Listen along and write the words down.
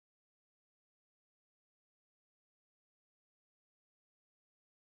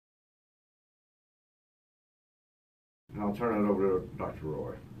I'll turn it over to Dr.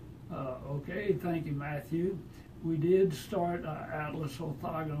 Roy. Okay, thank you, Matthew. We did start our Atlas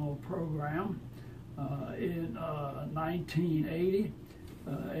Orthogonal program in 1980,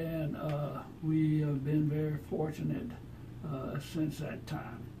 and we have been very fortunate since that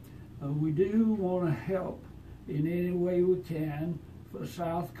time. We do want to help in any way we can for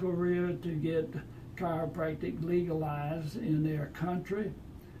South Korea to get chiropractic legalized in their country,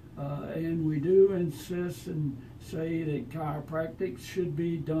 and we do insist and say that chiropractic should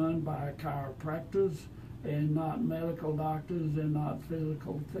be done by chiropractors and not medical doctors and not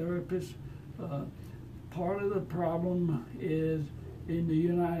physical therapists. Part of the problem is in the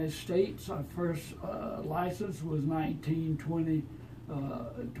United States, our first license was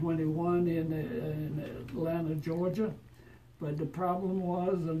 1921 in Atlanta, Georgia. But the problem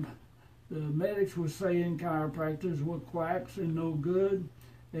was the medics were saying chiropractors were quacks and no good,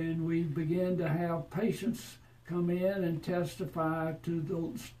 and we began to have patients come in and testify to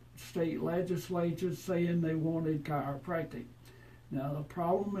the state legislatures saying they wanted chiropractic. Now the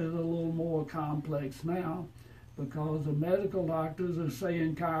problem is a little more complex now because the medical doctors are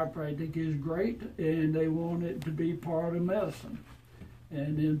saying chiropractic is great and they want it to be part of medicine.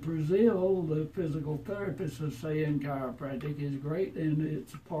 And in Brazil, the physical therapists are saying chiropractic is great and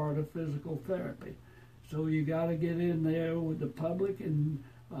it's part of physical therapy. So you got to get in there with the public and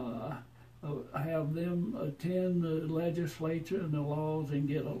have them attend the legislature and the laws and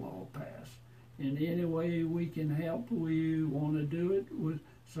get a law passed. In any way we can help, we want to do it with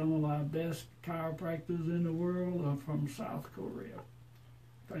some of our best chiropractors in the world are from South Korea.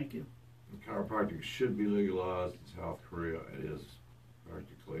 Thank you. Chiropractic should be legalized in South Korea. It is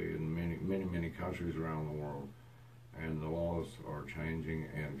practically in many countries around the world, and the laws are changing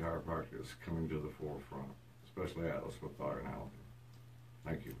and chiropractic is coming to the forefront, especially Atlas Orthogonality.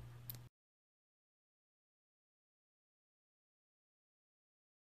 Thank you.